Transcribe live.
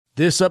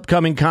This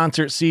upcoming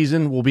concert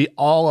season will be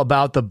all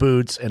about the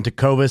boots, and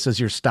Tecovas is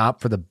your stop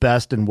for the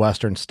best in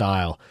Western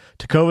style.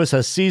 Tecovas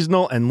has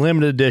seasonal and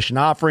limited edition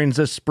offerings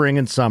this spring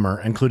and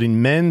summer,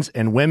 including men's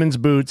and women's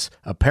boots,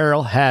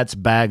 apparel, hats,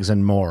 bags,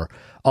 and more.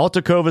 All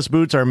Tecovas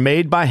boots are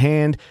made by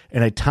hand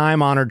in a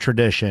time-honored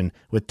tradition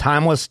with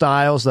timeless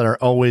styles that are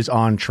always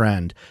on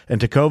trend. And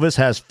Tecovas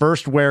has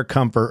first wear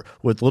comfort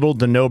with little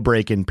to no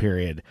break-in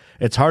period.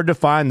 It's hard to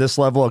find this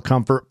level of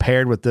comfort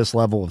paired with this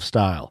level of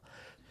style.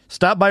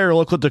 Stop by your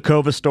local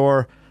Tecovas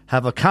store,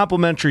 have a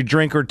complimentary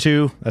drink or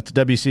two, that's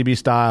WCB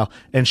style,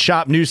 and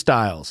shop new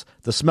styles.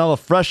 The smell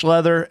of fresh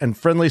leather and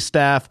friendly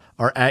staff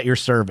are at your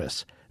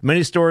service.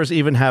 Many stores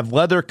even have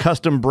leather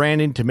custom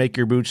branding to make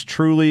your boots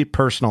truly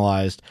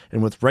personalized.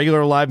 And with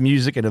regular live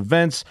music and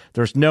events,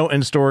 there's no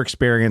in-store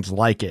experience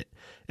like it.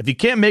 If you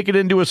can't make it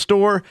into a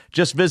store,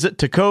 just visit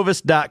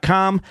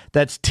tecovas.com.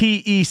 That's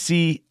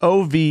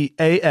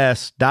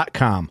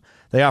TECOVAS.com.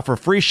 They offer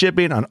free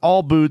shipping on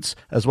all boots,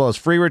 as well as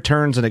free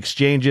returns and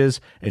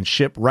exchanges, and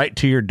ship right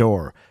to your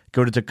door.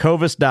 Go to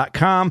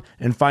tecovas.com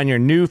and find your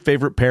new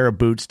favorite pair of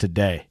boots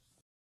today.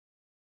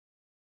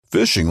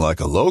 Fishing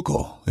like a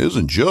local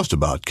isn't just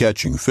about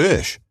catching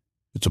fish.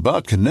 It's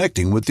about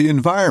connecting with the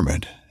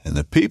environment and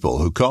the people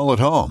who call it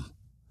home.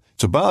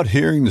 It's about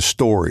hearing the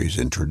stories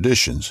and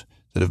traditions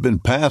that have been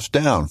passed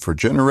down for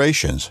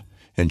generations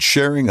and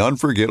sharing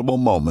unforgettable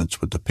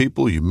moments with the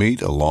people you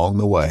meet along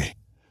the way.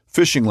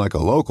 Fishing like a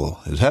local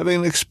is having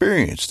an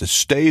experience that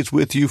stays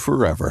with you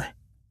forever.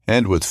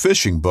 And with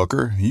Fishing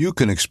Booker, you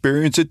can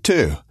experience it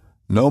too,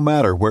 no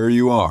matter where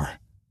you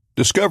are.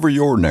 Discover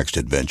your next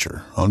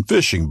adventure on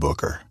Fishing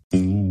Booker.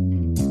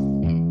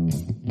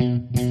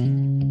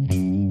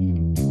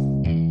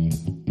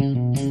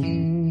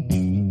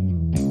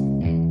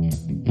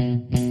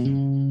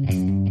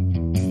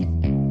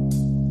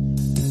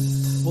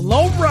 Well,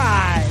 all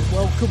right.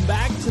 Welcome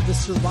back to the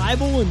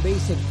Survival and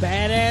Basic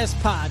Badass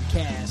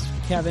Podcast.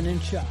 Kevin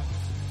and Chuck.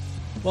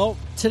 Well,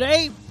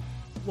 today,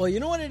 you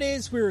know what it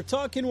is? We were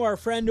talking to our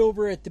friend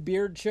over at the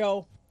Beard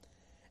Show,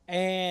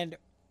 and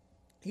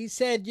he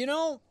said,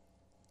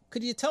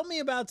 could you tell me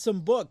about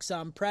some books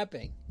on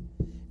prepping?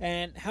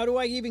 And how do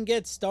I even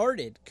get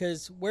started?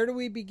 Because where do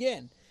we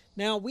begin?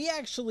 Now, we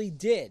actually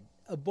did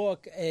a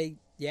book, I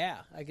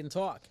can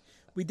talk.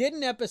 We did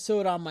an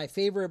episode on my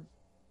favorite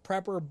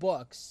prepper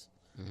books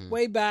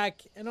way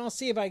back, and I'll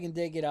see if I can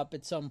dig it up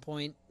at some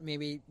point,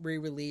 maybe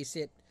re-release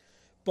it.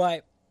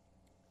 But,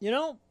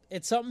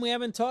 it's something we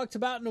haven't talked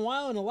about in a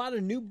while, and a lot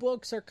of new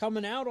books are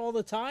coming out all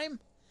the time,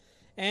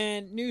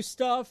 and new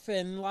stuff,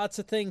 and lots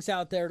of things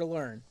out there to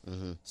learn.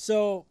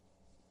 So,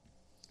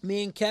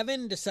 me and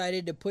Kevin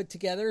decided to put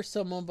together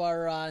some of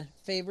our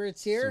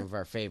favorites here. Some of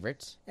our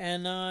favorites.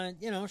 And,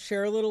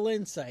 share a little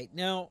insight.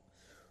 Now,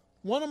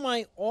 one of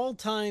my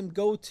all-time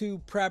go-to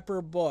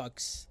prepper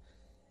books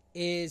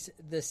is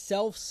The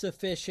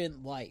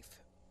Self-Sufficient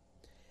Life.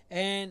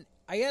 And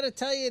I got to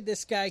tell you,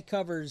 this guy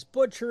covers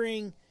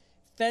butchering,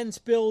 fence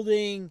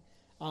building,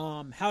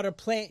 how to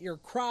plant your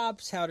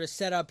crops, how to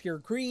set up your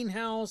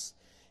greenhouse,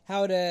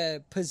 how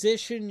to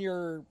position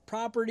your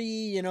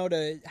property,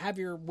 to have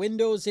your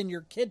windows in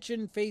your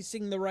kitchen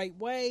facing the right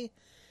way,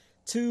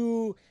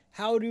 to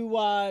how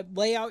to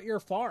lay out your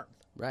farm.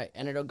 Right,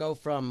 and it'll go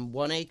from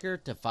 1 acre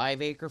to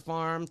 5 acre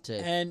farm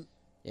to... And,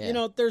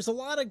 there's a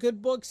lot of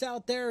good books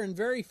out there, and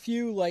very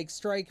few,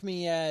 strike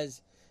me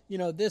as...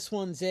 this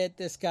one's it,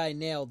 this guy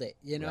nailed it,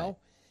 Right.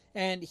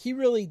 And he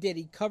really did.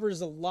 He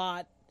covers a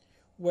lot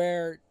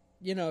where,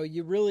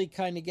 you really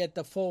kind of get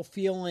the full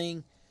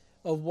feeling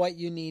of what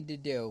you need to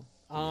do.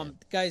 The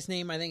guy's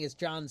name, I think, is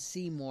John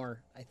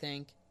Seymour, I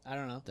think. I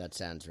don't know. That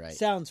sounds right.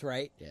 Sounds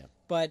right. Yeah.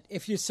 But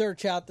if you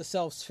search out The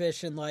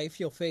Self-Sufficient Life,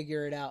 you'll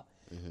figure it out.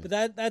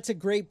 But that's a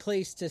great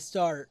place to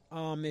start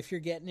if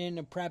you're getting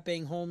into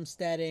prepping,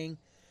 homesteading.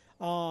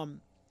 I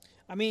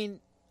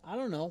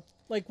don't know.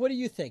 What are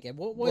you thinking?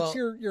 What's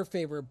your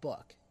favorite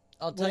book?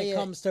 I'll tell when it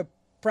comes to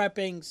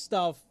prepping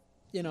stuff,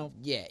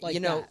 Yeah,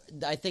 that.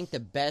 I think the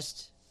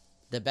best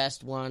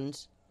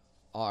ones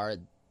are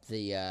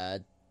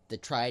the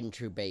tried and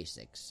true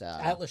basics.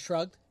 Atlas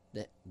Shrugged.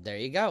 There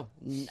you go.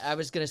 I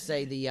was gonna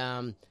say the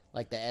SAS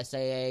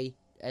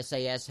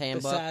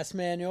handbook, the SAS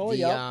manual,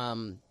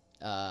 the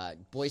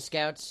Boy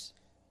Scouts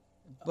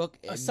book.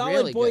 A solid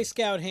really Boy good.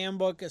 Scout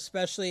handbook,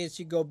 especially as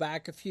you go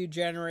back a few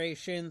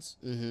generations.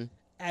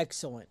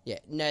 Excellent. Yeah,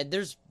 no,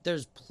 there's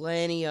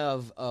plenty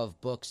of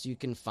books you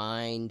can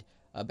find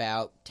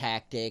about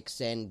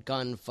tactics and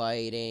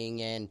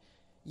gunfighting, and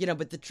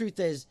but the truth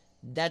is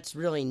that's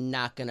really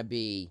not going to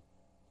be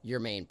your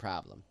main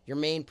problem. Your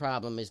main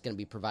problem is going to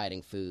be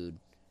providing food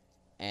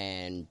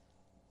and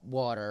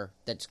water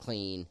that's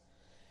clean.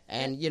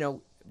 And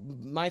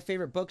my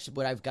favorite books,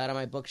 what I've got on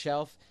my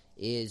bookshelf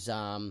is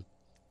how-to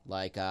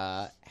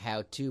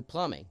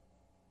plumbing,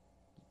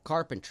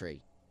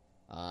 carpentry,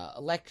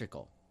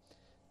 electrical.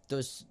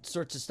 Those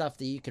sorts of stuff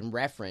that you can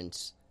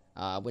reference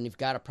when you've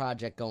got a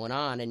project going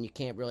on and you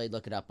can't really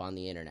look it up on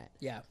the internet.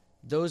 Yeah.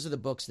 Those are the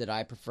books that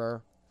I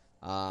prefer.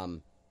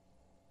 And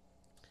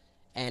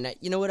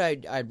you know what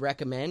I'd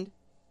recommend?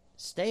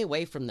 stay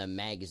away from the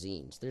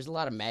magazines. There's a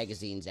lot of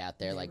magazines out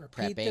there, They like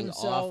repeat prepping,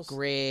 themselves.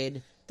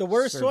 off-grid, The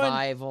worst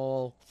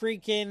survival. one,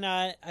 freaking,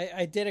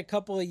 I did a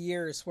couple of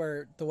years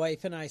where the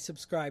wife and I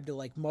subscribed to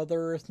like Mother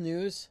Earth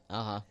News.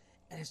 Uh-huh.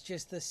 And it's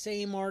just the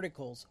same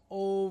articles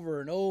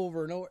over and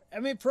over and over. I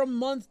mean, from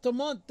month to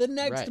month, the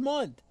next Right.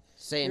 month.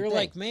 Same You're thing.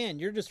 like, man,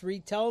 you're just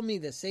retelling me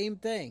the same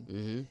thing.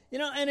 Mm-hmm. You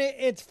know, and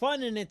it's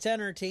fun and it's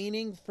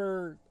entertaining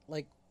for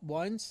like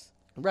once.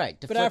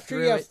 Right. To But flip after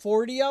through you have it,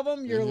 40 of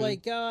them, you're Mhm.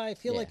 like, I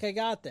feel Yeah. like I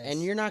got this.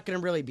 and you're not going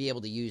to really be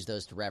able to use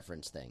those to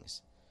reference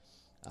things.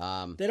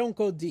 They don't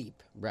go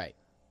deep. Right.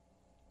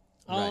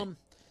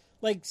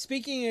 Like,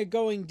 speaking of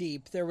going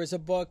deep, there was a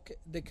book,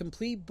 the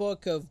complete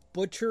book of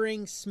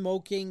butchering,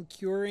 smoking,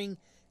 curing,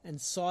 and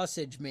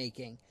sausage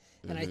making.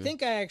 And I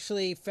think I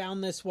actually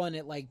found this one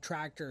at like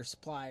Tractor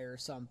Supply or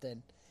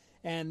something.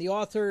 And the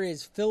author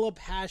is Philip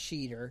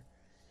Hasheater.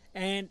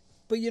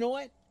 But you know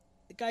what?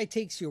 The guy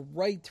takes you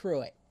right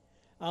through it.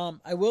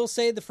 I will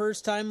say the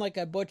first time like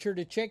I butchered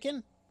a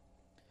chicken,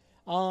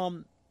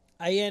 I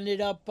ended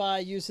up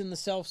using the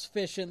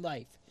Self-Sufficient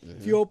Life.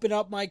 If you open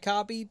up my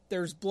copy,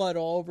 there's blood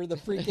all over the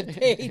freaking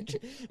page.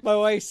 My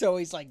wife's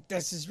always like,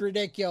 this is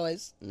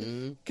ridiculous.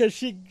 Because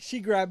she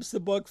grabs the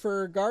book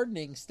for her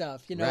gardening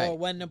stuff, you know, Right,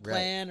 when to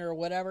plant or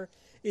whatever.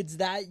 It's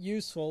that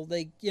useful.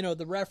 They, you know,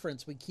 the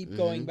reference we keep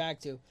going back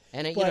to.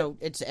 And, But- you know,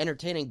 it's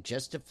entertaining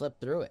just to flip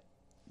through it.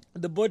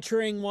 The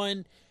butchering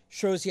one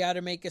shows you how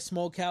to make a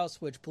smokehouse,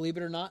 which, believe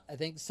it or not, I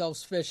think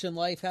Self-Sufficient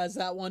Life has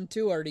that one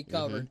too already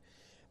covered.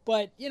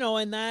 But, you know,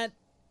 and that,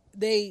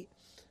 the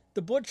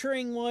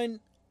butchering one,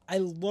 I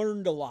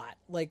learned a lot.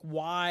 Like,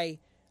 why,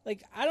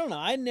 like, I don't know,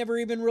 I never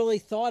even really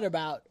thought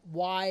about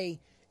why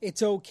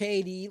it's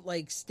okay to eat,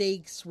 like,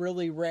 steaks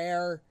really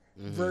rare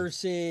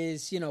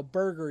versus, you know,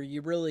 burger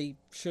you really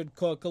should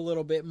cook a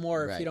little bit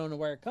more if Right. you don't know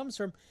where it comes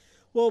from.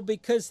 Well,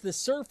 because the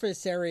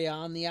surface area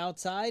on the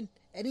outside,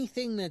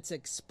 anything that's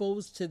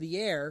exposed to the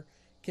air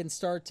can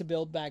start to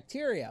build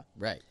bacteria.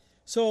 Right.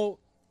 So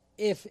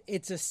if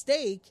it's a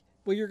steak,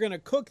 well, you're going to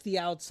cook the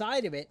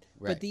outside of it,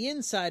 Right. but the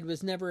inside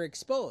was never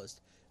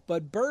exposed.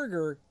 But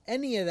burger,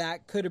 any of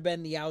that could have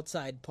been the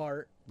outside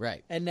part,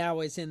 Right. and now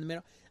it's in the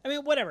middle. I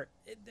mean, whatever.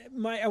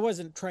 I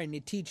wasn't trying to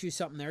teach you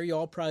something there. You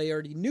all probably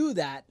already knew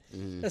that.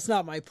 That's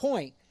not my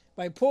point.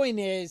 My point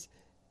is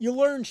you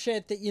learn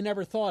shit that you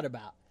never thought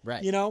about.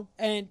 Right. You know,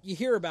 and you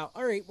hear about,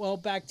 all right, well,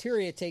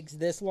 bacteria takes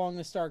this long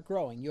to start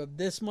growing. You have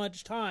this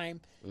much time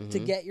to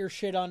get your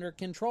shit under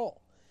control,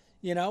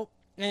 you know,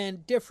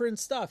 and different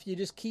stuff. You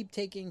just keep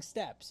taking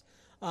steps.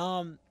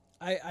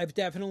 I've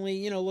definitely,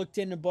 you know, looked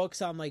into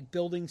books on like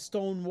building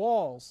stone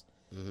walls,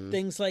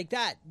 things like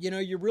that. You know,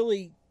 you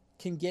really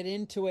can get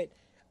into it.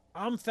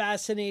 I'm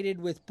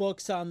fascinated with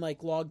books on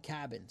like log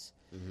cabins.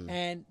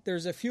 And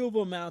there's a few of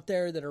them out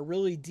there that are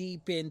really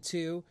deep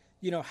into,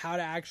 you know, how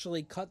to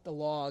actually cut the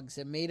logs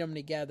and mate them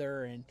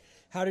together and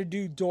how to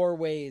do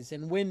doorways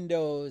and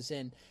windows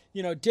and,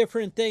 you know,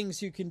 different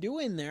things you can do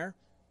in there.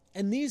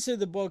 And these are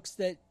the books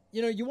that,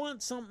 you know, you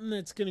want something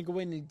that's going to go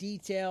into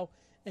detail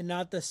and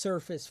not the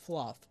surface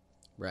fluff.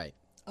 Right.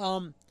 I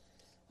don't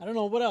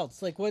know what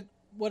else. Like what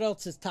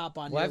else is top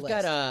on Well, your I've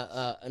list?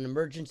 got an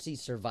emergency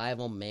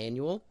survival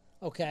manual.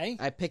 Okay.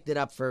 I picked it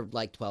up for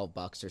like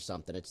 $12 or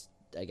something.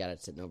 I got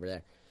it sitting over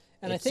there.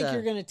 And It's, I think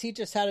you're going to teach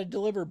us how to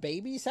deliver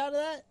babies out of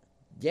that?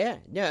 Yeah,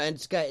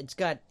 and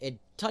it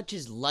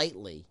touches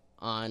lightly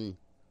on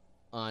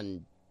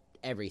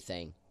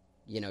everything.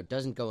 You know, it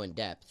doesn't go in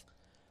depth.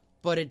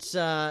 But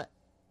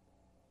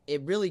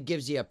it really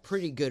gives you a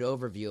pretty good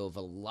overview of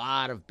a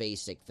lot of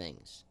basic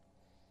things.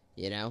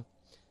 You know?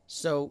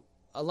 So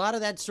a lot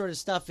of that sort of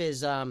stuff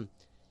is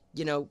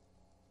you know,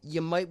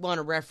 you might want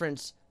to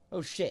reference,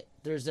 oh shit,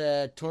 there's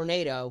a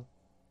tornado.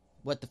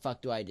 What the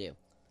fuck do I do?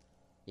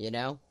 You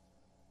know?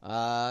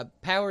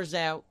 Power's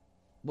out.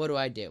 What do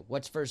I do?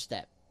 What's first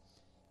step?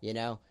 You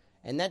know?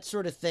 And that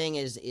sort of thing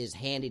is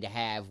handy to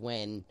have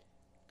when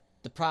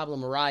the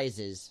problem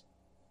arises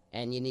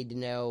and you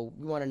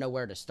want to know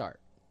where to start.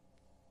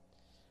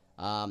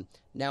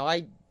 Now,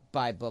 I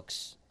buy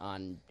books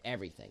on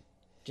everything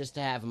just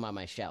to have them on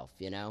my shelf,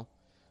 you know?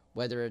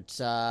 Whether it's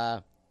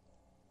gun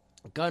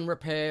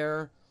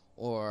repair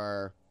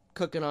or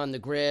cooking on the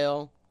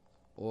grill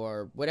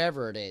or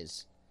whatever it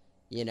is,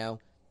 you know?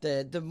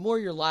 The more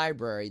your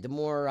library, the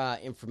more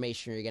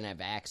information you're going to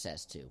have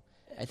access to.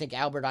 I think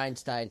Albert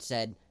Einstein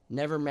said,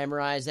 never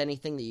memorize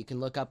anything that you can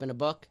look up in a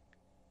book.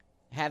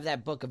 Have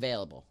that book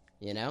available,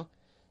 you know?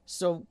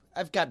 So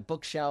I've got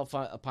bookshelf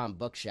upon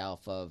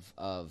bookshelf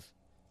of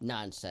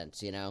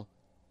nonsense, you know?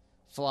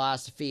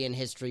 Philosophy and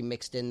history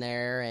mixed in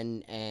there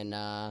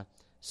and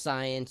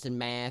science and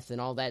math and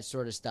all that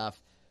sort of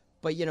stuff.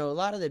 But, you know, a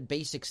lot of the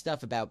basic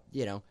stuff about,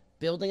 you know,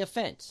 building a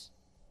fence.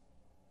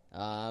 You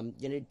know,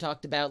 you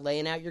talked about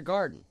laying out your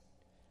garden.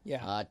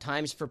 Yeah.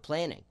 Times for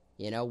planting.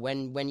 You know,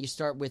 when you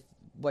start with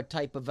what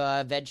type of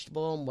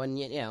vegetable and when,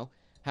 you know,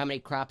 how many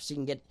crops you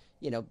can get.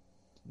 You know,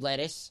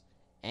 lettuce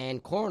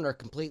and corn are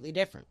completely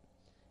different.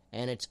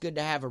 And it's good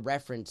to have a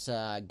reference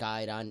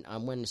guide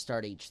on when to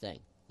start each thing,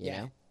 you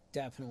know?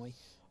 Definitely.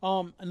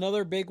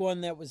 Another big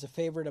one that was a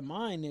favorite of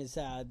mine is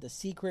The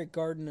Secret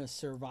Garden of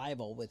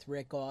Survival with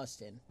Rick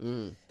Austin.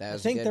 That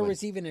was I think a good there one.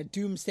 was even a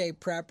Doomsday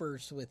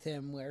Preppers with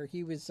him where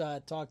he was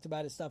talked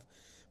about his stuff.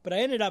 But I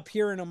ended up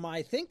hearing him,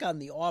 I think, on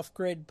the Off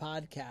Grid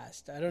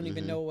podcast. I don't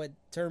even know what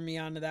turned me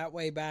on to that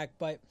way back,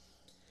 but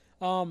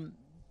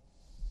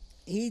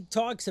he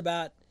talks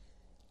about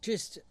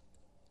just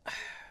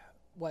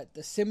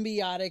the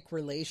symbiotic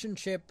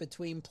relationship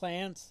between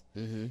plants,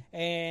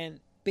 and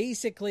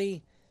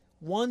basically,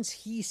 once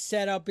he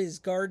set up his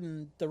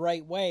garden the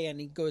right way, and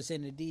he goes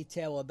into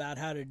detail about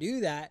how to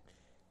do that,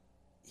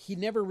 he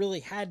never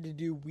really had to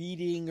do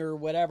weeding or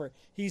whatever.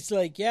 He's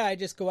like, yeah, I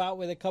just go out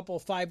with a couple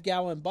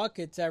 5-gallon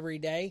buckets every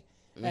day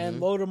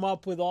and load them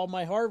up with all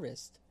my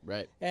harvest.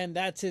 Right. And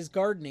that's his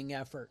gardening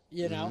effort,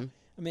 you know?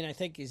 I mean, I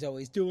think he's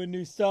always doing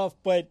new stuff,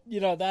 but,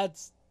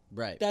 that's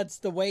Right. that's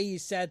the way he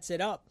sets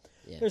it up.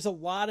 Yeah. There's a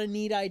lot of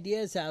neat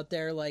ideas out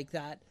there like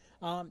that.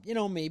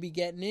 Maybe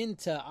getting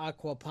into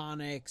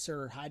aquaponics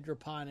or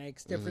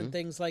hydroponics, different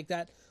things like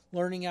that,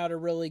 learning how to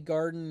really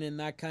garden and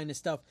that kind of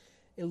stuff.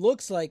 It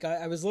looks like,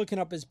 I was looking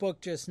up his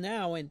book just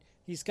now, and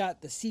he's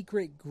got The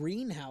Secret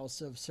Greenhouse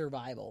of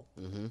Survival.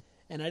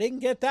 And I didn't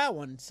get that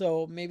one,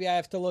 so maybe I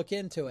have to look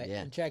into it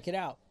and check it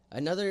out.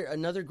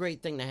 Another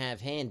great thing to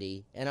have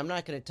handy, and I'm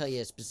not going to tell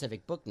you a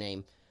specific book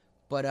name,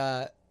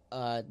 but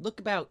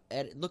look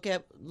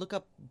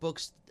up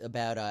books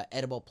about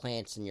edible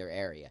plants in your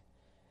area.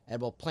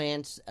 Edible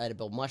plants,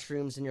 edible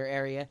mushrooms in your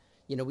area.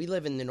 We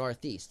live in the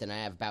Northeast, and I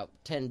have about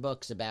 10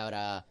 books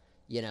about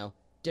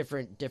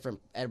different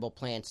edible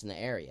plants in the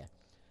area.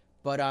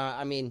 But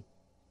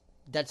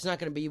that's not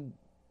going to be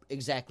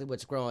exactly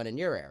what's growing in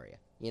your area.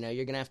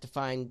 You're going to have to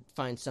find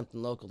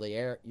something local to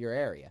your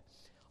area.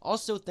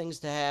 Also, things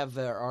to have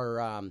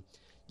are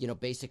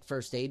basic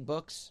first aid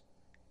books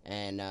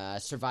and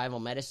survival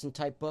medicine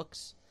type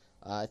books.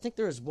 I think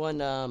there was one,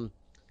 The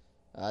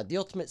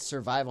Ultimate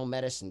Survival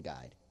Medicine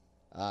Guide.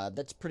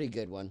 That's a pretty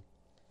good one.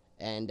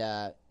 And,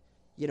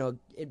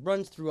 it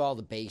runs through all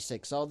the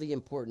basics, all the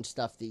important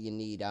stuff that you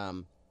need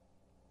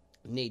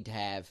to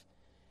have.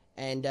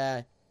 And,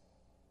 a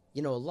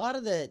lot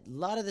of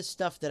the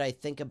stuff that I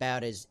think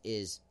about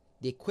is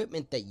the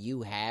equipment that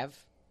you have.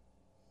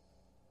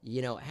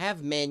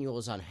 Have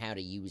manuals on how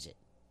to use it.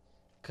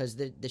 Because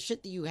the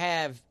shit that you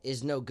have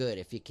is no good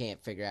if you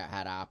can't figure out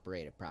how to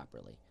operate it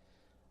properly.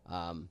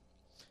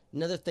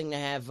 Another thing to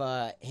have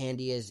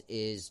handy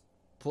is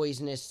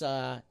poisonous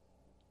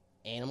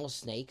animal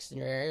snakes in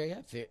your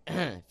area.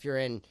 If you're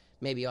in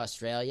maybe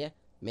Australia,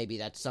 maybe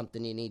that's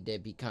something you need to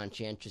be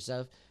conscientious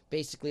of.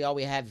 Basically, all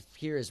we have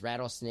here is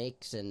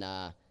rattlesnakes and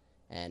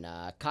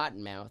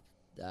cottonmouth,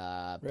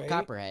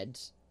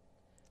 copperheads.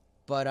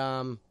 But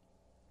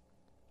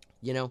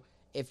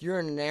if you're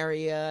in an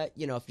area,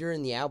 if you're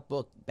in the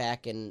outback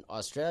back in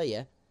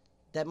Australia,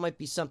 that might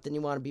be something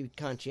you want to be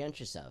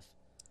conscientious of.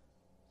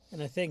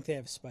 And I think they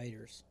have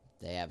spiders.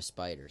 They have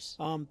spiders.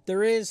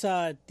 There is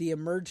the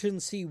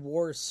Emergency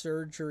War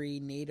Surgery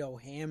NATO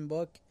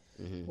Handbook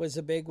was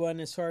a big one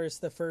as far as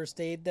the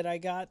first aid that I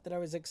got that I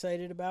was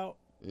excited about.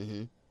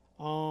 I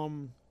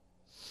don't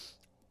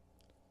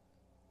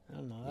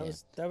know.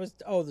 That was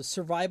the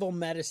Survival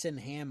Medicine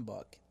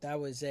Handbook. That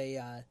was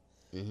a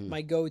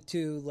my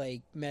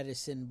go-to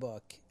medicine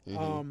book.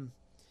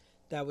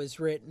 That was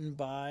written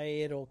by,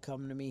 it'll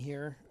come to me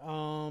here,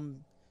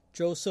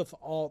 Joseph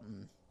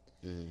Alton.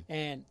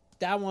 And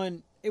that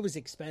one, it was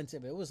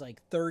expensive. It was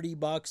like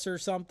 $30 or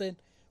something,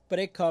 but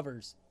it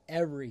covers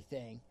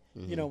everything,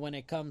 when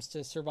it comes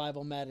to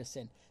survival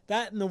medicine.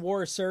 That and the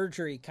war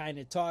surgery kind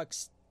of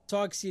talks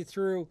you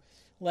through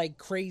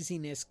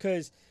craziness,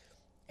 because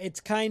it's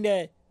kind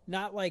of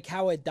not like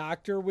how a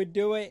doctor would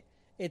do it.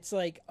 It's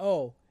like,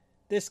 oh,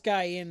 this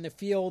guy in the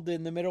field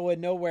in the middle of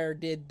nowhere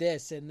did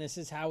this, and this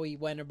is how he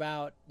went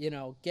about,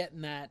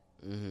 getting that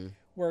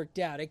worked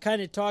out. It kind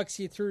of talks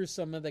you through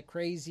some of the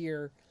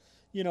crazier,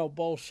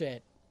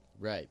 bullshit.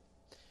 Right.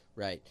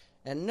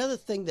 And another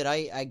thing that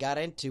I got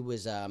into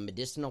was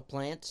medicinal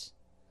plants.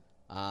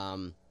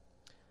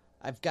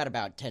 I've got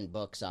about 10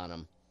 books on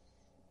them.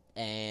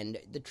 And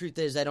the truth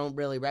is, I don't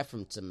really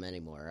reference them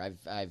anymore.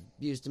 I've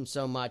used them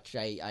so much,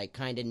 I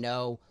kind of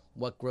know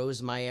what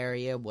grows in my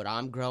area, what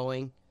I'm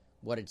growing,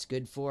 what it's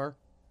good for.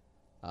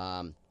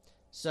 So,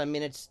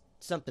 it's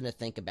something to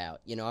think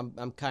about.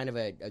 I'm kind of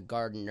a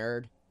garden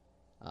nerd.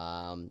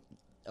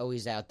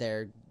 Always out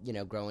there,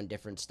 growing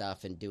different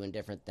stuff and doing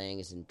different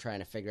things and trying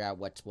to figure out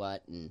what's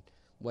what and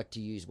what to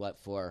use what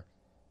for.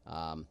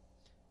 But,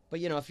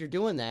 if you're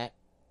doing that,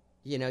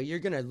 you're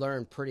going to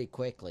learn pretty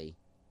quickly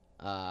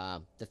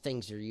the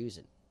things you're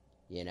using,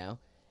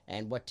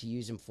 and what to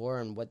use them for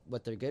and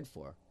what they're good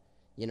for.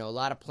 A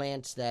lot of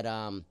plants that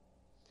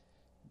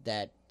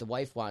that the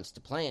wife wants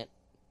to plant,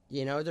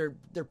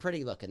 they're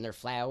pretty looking. They're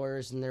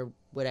flowers and they're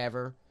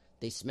whatever.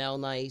 They smell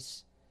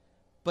nice.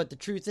 But the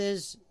truth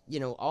is,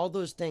 all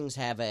those things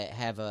have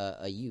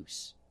a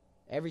use.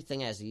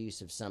 Everything has a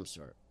use of some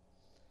sort.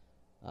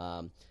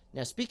 Now,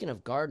 speaking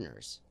of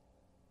gardeners,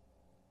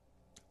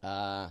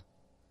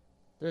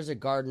 there's a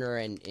gardener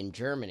in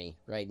Germany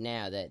right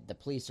now that the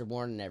police are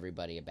warning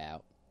everybody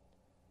about.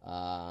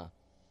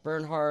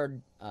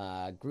 Bernhard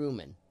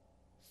Grumman,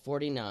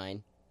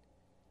 49.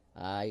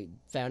 I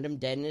found him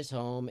dead in his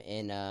home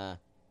in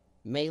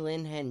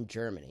Meilenhen,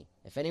 Germany.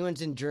 If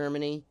anyone's in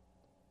Germany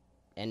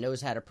and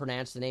knows how to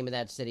pronounce the name of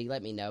that city,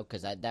 let me know,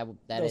 because that They'll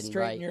isn't straighten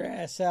right. your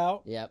ass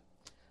out. Yep.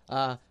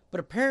 But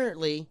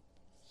apparently,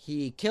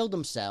 he killed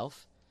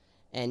himself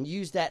and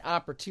used that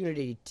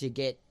opportunity to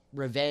get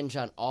revenge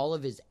on all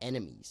of his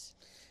enemies.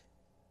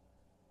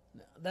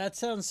 That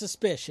sounds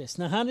suspicious.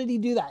 Now, how did he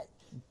do that?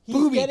 He's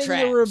Booby getting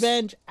traps. the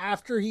revenge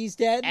after he's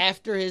dead?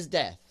 After his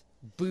death,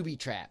 booby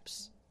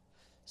traps.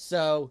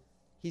 So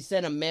he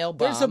sent a mail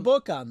bomb. There's a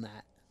book on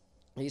that.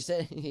 He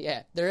said,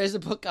 "Yeah, there is a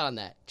book on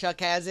that. Chuck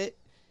has it,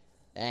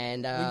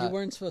 and Well, you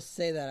weren't supposed to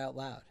say that out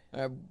loud.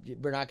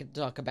 we're not going to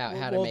talk about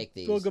how We'll- to make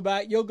these. We'll go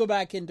back. You'll go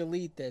back and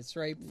delete this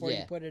right before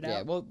you put it Yeah,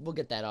 out. we'll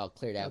get that all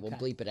cleared out. We'll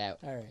Okay. bleep it out.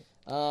 All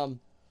right.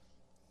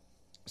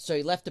 So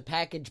he left a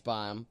package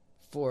bomb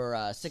for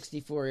a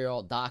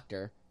 64-year-old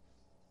doctor,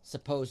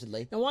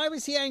 supposedly. Now, why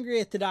was he angry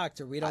at the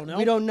doctor? We don't know.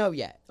 We don't know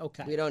yet.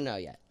 Okay. We don't know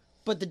yet.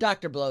 But the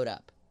doctor blowed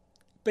up.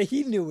 But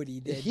he knew what he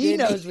did. He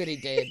didn't knows what he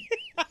did.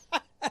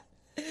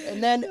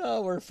 And then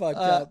Oh, we're fucked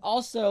up.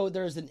 also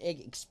there's an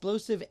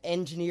explosive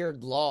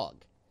engineered log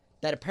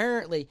that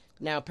apparently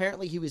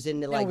he was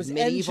into Now, like was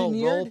medieval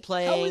engineered? role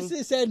playing. How was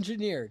this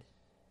engineered?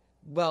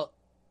 Well,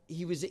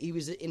 he was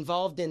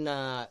involved in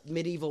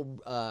medieval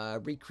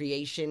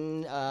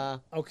recreation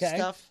Okay.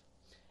 stuff,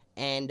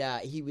 and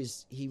he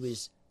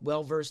was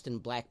well versed in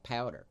black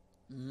powder.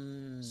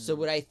 So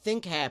what I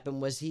think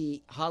happened was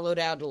he hollowed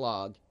out a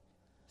log,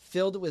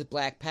 filled it with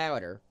black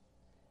powder,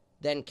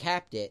 then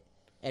capped it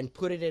and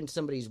put it in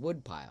somebody's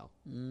wood pile,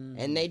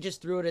 and they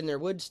just threw it in their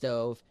wood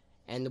stove,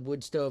 and the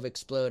wood stove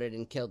exploded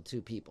and killed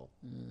 2 people.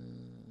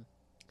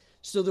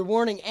 So they're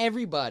warning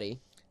everybody.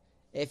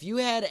 If you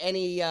had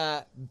any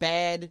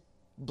bad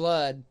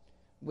blood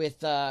with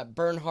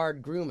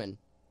Bernhard Grumman,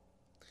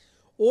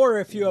 Or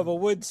if you have a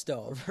wood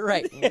stove.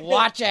 right,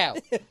 watch out.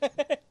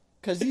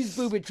 Because he's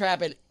booby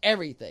trapping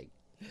everything.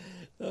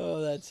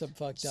 Oh, that's some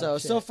fucked So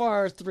up shit. so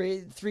far,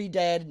 three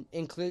dead,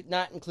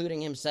 not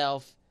including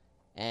himself.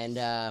 And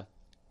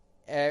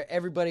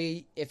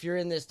everybody, if you're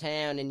in this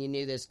town and you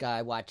knew this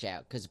guy, watch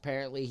out. Because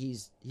apparently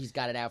he's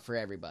got it out for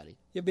everybody.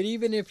 Yeah, but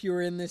even if you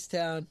were in this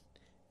town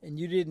and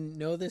you didn't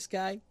know this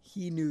guy,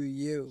 he knew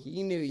you.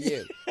 He knew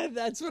you.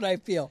 That's what I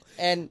feel.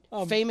 And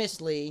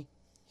famously,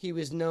 he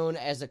was known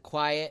as a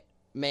quiet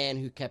man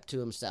who kept to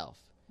himself.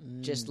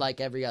 Just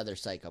like every other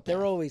psychopath.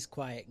 They're always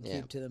quiet and Yeah.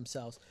 keep to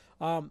themselves.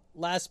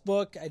 Last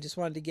book, I just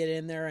wanted to get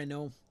in there. I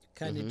know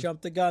kind Mm-hmm. of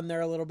jumped the gun there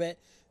a little bit.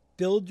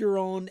 Build Your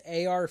Own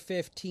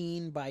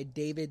AR-15 by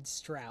David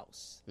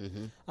Strauss.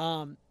 Mm-hmm.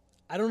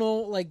 I don't know,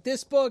 like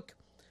this book,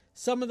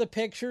 some of the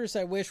pictures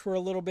I wish were a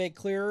little bit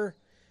clearer,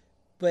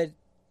 but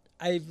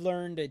I've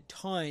learned a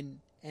ton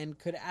and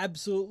could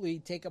absolutely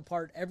take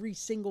apart every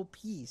single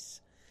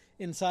piece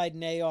inside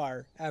an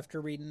AR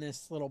after reading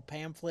this little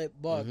pamphlet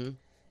book, Mm-hmm.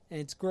 and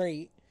it's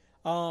great.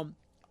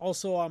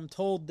 Also, I'm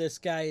told this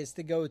guy is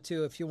the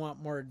go-to if you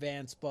want more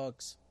advanced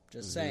books.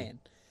 Just saying.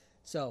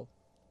 So,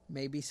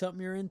 maybe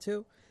something you're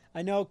into.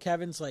 I know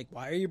Kevin's like,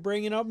 why are you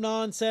bringing up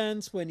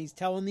nonsense when he's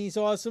telling these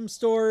awesome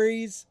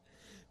stories?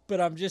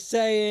 But I'm just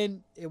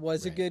saying, it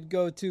was a Right. good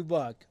go-to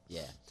book.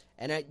 Yeah.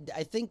 And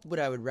I think what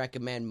I would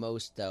recommend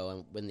most,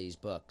 though, with these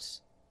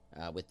books,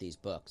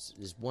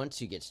 is once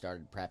you get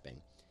started prepping,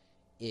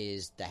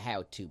 is the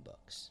how-to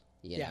books,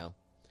 you Yeah. know?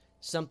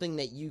 Something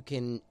that you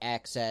can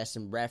access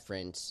and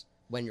reference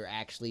when you're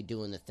actually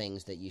doing the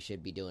things that you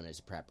should be doing as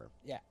a prepper.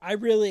 Yeah, I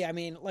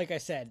mean, like I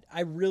said, I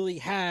really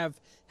have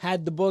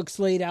had the books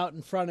laid out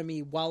in front of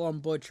me while I'm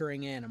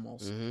butchering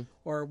animals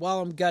or while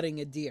I'm gutting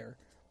a deer.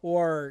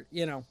 Or,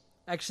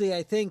 actually,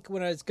 I think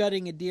when I was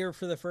gutting a deer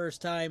for the first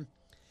time,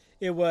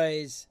 it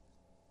was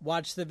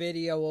watch the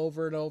video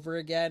over and over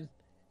again.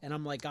 And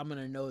I'm like, I'm going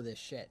to know this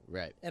shit.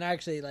 Right. And I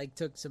actually,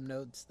 took some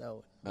notes,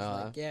 though. I was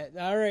Uh-huh. like, yeah,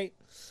 all right.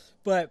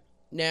 But,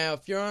 Now,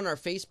 if you're on our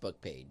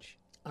Facebook page,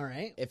 all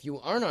right. if you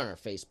aren't on our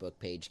Facebook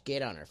page,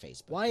 get on our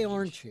Facebook Why page.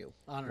 aren't you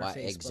on our Why-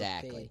 Facebook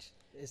exactly. page?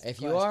 is the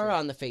If you are question.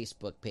 on the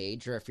Facebook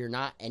page, or if you're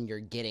not and you're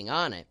getting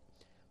on it,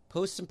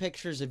 post some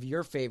pictures of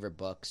your favorite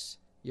books,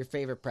 your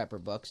favorite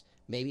prepper books.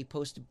 Maybe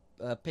post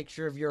a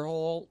picture of your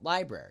whole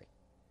library.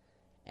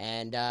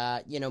 And,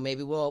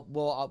 maybe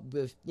we'll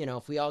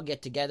if we all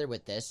get together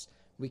with this,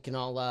 we can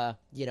all,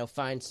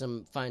 find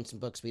some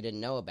books we didn't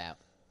know about.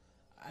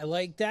 I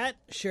like that.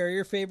 Share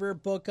your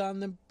favorite book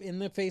in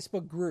the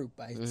Facebook group.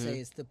 I'd Mm-hmm. say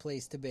is the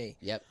place to be.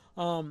 Yep.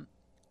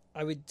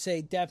 I would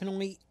say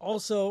definitely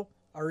also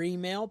our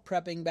email,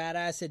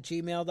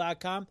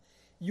 preppingbadass@gmail.com.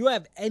 You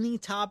have any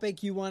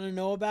topic you want to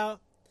know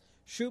about,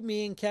 shoot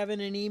me and Kevin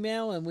an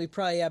email, and we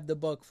probably have the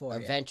book for you.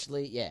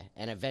 Eventually, yeah.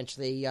 And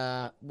eventually,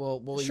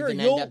 we'll Sure, even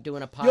end up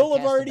doing a podcast you'll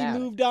have already about it.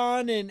 moved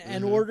on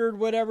and ordered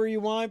whatever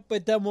you want,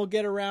 but then we'll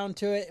get around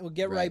to it and we'll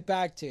get right Right.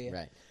 back to you.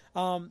 Right.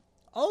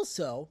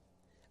 Also,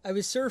 I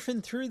was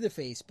surfing through the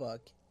Facebook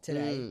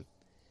today,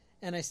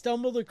 and I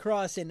stumbled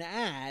across an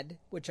ad,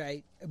 which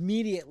I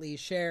immediately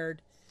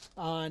shared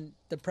on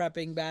the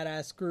Prepping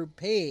Badass group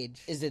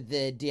page. Is it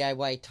the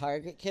DIY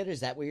Target kit?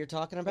 Is that what you're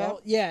talking about?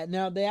 Well, yeah.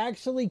 Now they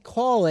actually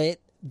call it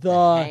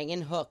the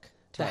hanging hook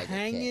Target the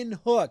hanging kit.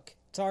 hook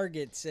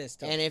Target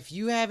system. And if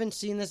you haven't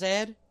seen this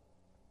ad,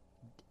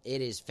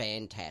 it is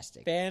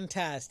fantastic.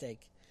 Fantastic.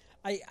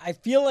 I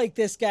feel like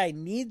this guy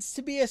needs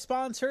to be a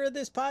sponsor of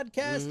this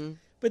podcast,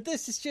 but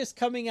this is just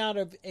coming out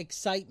of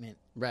excitement.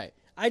 Right.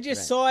 I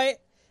just saw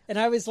it, and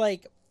I was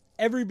like,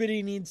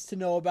 everybody needs to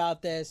know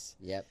about this.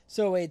 Yep.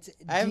 So it's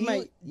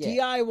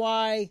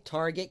DIY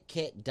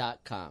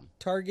TargetKit.com.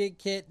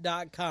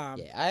 TargetKit.com.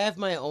 Yeah, I have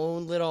my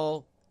own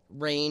little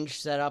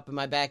range set up in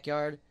my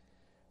backyard,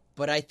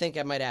 but I think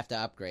I might have to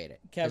upgrade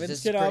it. Kevin's this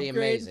is gonna pretty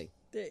upgrade. amazing.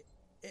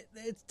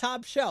 It's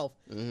top shelf.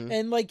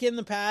 And like in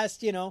the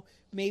past,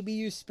 maybe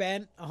you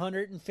spent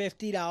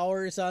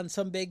 $150 on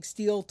some big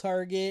steel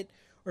target,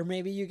 or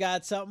maybe you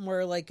got something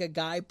where like a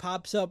guy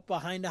pops up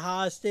behind a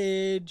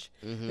hostage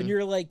and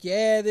you're like,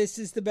 yeah, this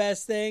is the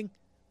best thing.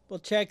 Well,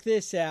 check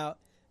this out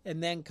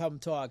and then come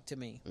talk to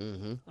me.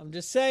 I'm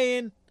just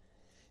saying,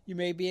 you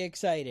may be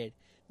excited.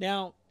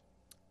 Now,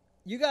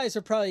 you guys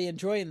are probably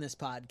enjoying this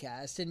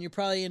podcast, and you're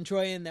probably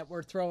enjoying that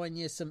we're throwing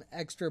you some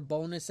extra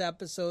bonus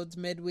episodes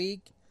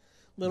midweek.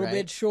 A little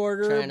bit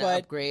shorter, trying to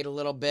but upgrade a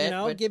little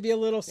bit, give you a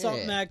little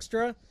something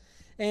extra.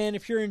 And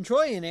if you're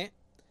enjoying it,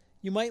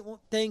 you might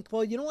think,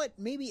 well, you know what?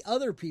 Maybe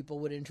other people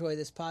would enjoy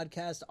this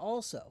podcast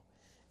also.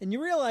 And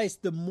you realize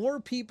the more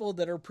people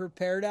that are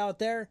prepared out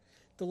there,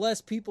 the less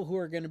people who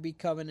are going to be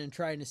coming and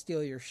trying to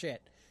steal your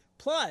shit.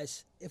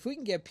 Plus, if we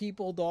can get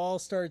people to all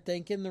start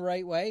thinking the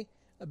right way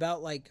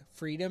about like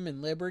freedom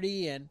and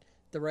liberty and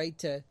the right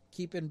to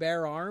keep and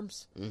bear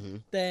arms,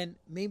 then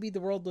maybe the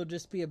world will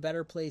just be a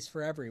better place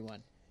for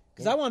everyone.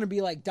 Because I want to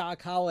be like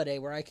Doc Holliday,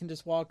 where I can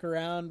just walk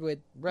around with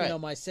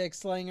my six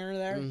slinger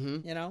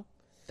there.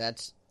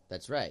 That's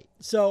right.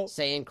 So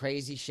saying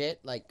crazy shit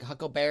like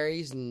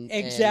huckleberries and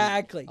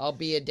exactly, and I'll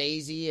be a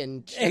daisy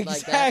and shit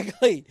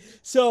exactly. Like that.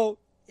 So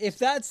if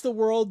that's the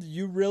world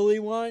you really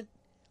want,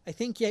 I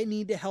think you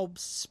need to help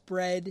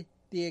spread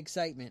the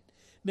excitement.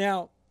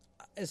 Now,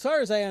 as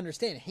far as I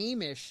understand,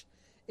 Hamish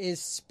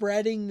is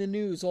spreading the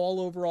news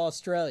all over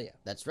Australia.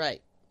 That's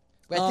right.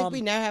 But I think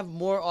we now have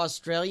more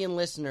Australian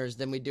listeners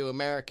than we do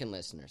American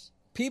listeners.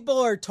 People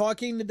are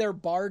talking to their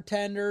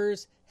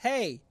bartenders.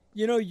 Hey,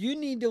 you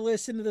need to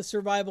listen to the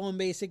Survival and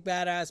Basic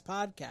Badass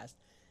podcast.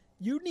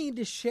 You need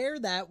to share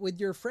that with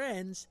your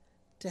friends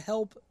to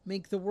help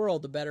make the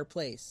world a better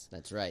place.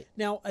 That's right.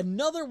 Now,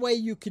 another way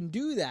you can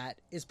do that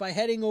is by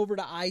heading over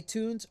to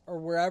iTunes or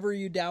wherever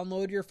you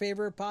download your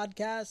favorite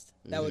podcast.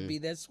 That would be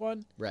this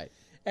one. Right.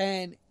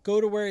 And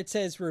go to where it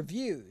says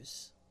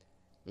reviews.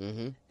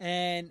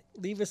 And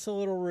leave us a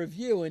little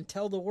review and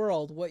tell the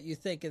world what you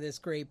think of this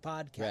great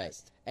podcast.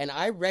 Right. And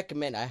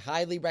I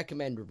highly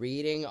recommend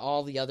reading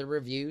all the other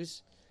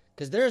reviews,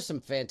 because there are some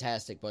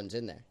fantastic ones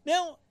in there.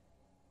 Now,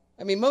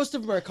 I mean, most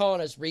of them are calling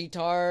us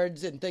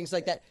retards and things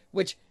like that,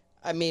 which,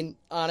 I mean,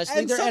 honestly,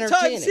 and they're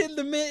sometimes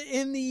entertaining.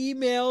 in the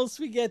emails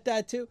we get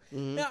that too.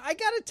 Now, I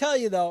got to tell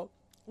you though,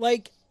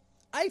 like,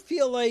 I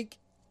feel like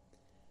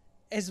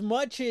as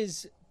much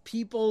as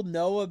people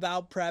know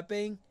about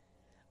prepping,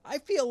 I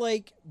feel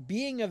like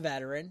being a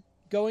veteran,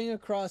 going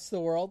across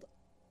the world,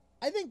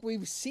 I think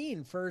we've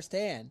seen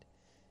firsthand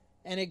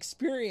and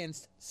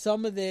experienced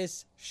some of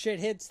this shit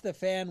hits the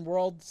fan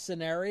world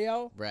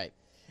scenario. Right.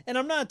 And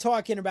I'm not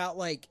talking about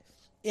like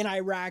in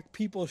Iraq,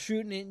 people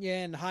shooting at you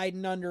and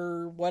hiding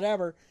under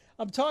whatever.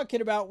 I'm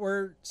talking about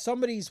where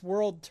somebody's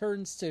world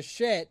turns to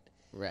shit.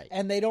 Right.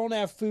 And they don't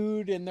have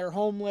food and they're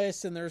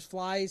homeless and there's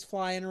flies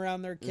flying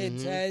around their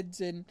kids'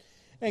 heads and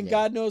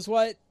God knows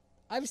what.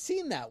 I've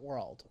seen that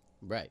world.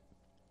 Right.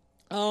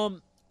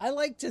 I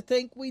like to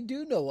think we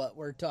do know what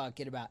we're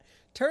talking about.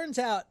 Turns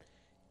out,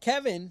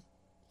 Kevin,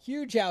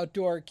 huge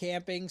outdoor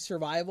camping,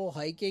 survival,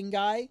 hiking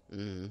guy.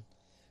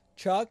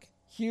 Chuck,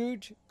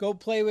 huge, go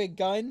play with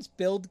guns,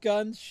 build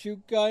guns,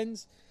 shoot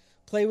guns,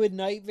 play with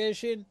night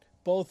vision.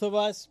 Both of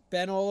us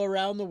been all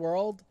around the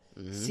world,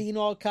 seen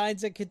all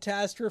kinds of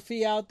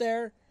catastrophe out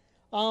there.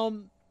 I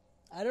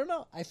don't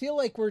know. I feel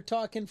like we're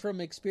talking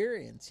from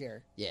experience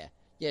here. Yeah.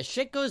 Yeah,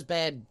 shit goes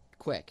bad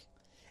quick.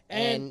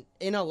 And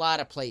in a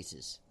lot of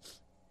places.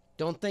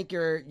 Don't think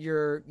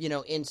you're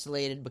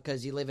insulated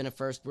because you live in a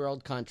first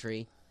world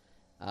country.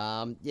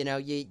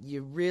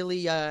 You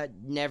really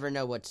never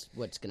know what's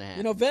going to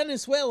happen.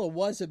 Venezuela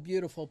was a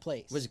beautiful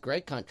place. It was a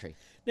great country.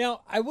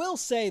 Now, I will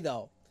say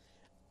though,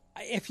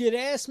 if you'd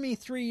asked me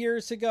 3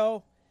 years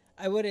ago,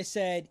 I would have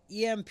said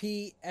EMP,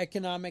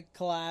 economic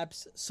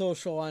collapse,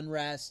 social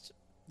unrest.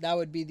 That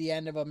would be the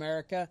end of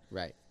America.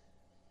 Right.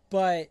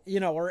 But,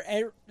 or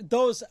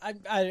those,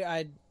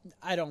 I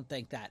don't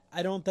think that.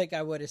 I don't think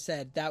I would have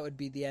said that would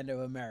be the end of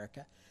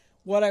America.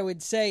 What I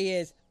would say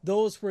is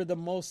those were the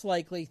most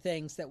likely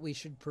things that we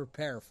should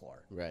prepare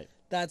for. Right.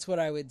 That's what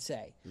I would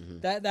say.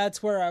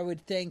 That's where I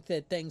would think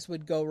that things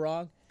would go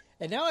wrong.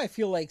 And now I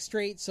feel like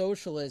straight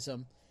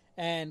socialism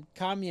and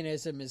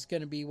communism is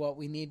going to be what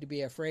we need to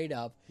be afraid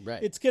of.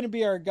 Right. It's going to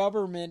be our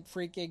government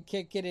freaking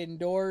kicking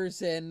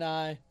indoors and,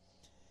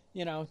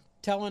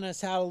 telling us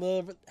how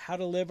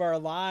to live our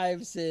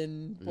lives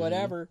and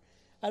whatever.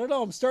 I don't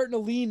know. I'm starting to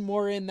lean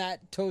more in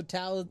that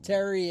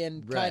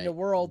totalitarian kind of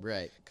world.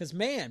 Right. Because,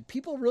 man,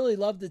 people really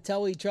love to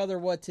tell each other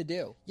what to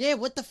do. Yeah,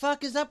 what the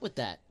fuck is up with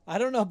that? I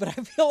don't know, but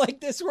I feel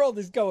like this world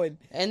is going.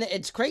 And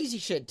it's crazy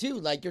shit, too.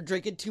 Like, you're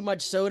drinking too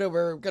much soda,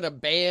 we're going to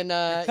ban,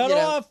 Cut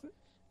off.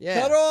 Yeah.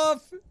 Cut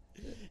off.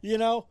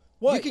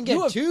 What? You can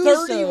get have 2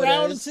 30 sodas.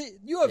 rounds.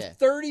 You have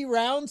 30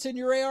 rounds in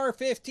your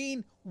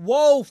AR-15?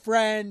 Whoa,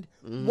 friend.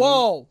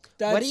 Whoa.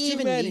 That's what do you too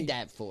even many. need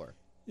that for?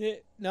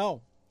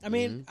 No. I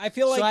mean, I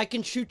feel like... So I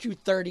can shoot you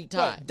 30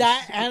 times. What,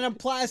 that and a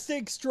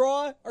plastic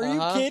straw? Are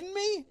you kidding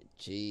me?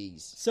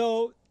 Jeez.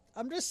 So,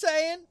 I'm just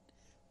saying,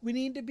 we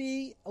need to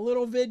be a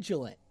little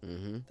vigilant.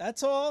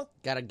 That's all.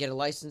 Gotta get a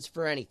license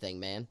for anything,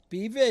 man.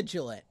 Be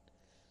vigilant.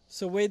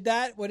 So with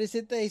that, what is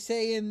it they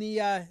say in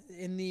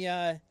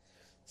the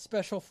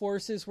Special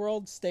Forces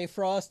world? Stay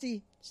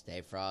frosty.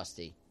 Stay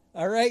frosty.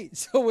 All right.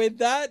 So with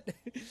that,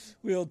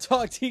 we'll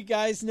talk to you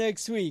guys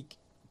next week.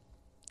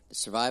 The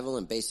Survival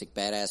and Basic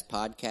Badass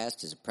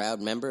Podcast is a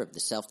proud member of the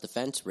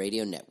Self-Defense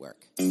Radio Network.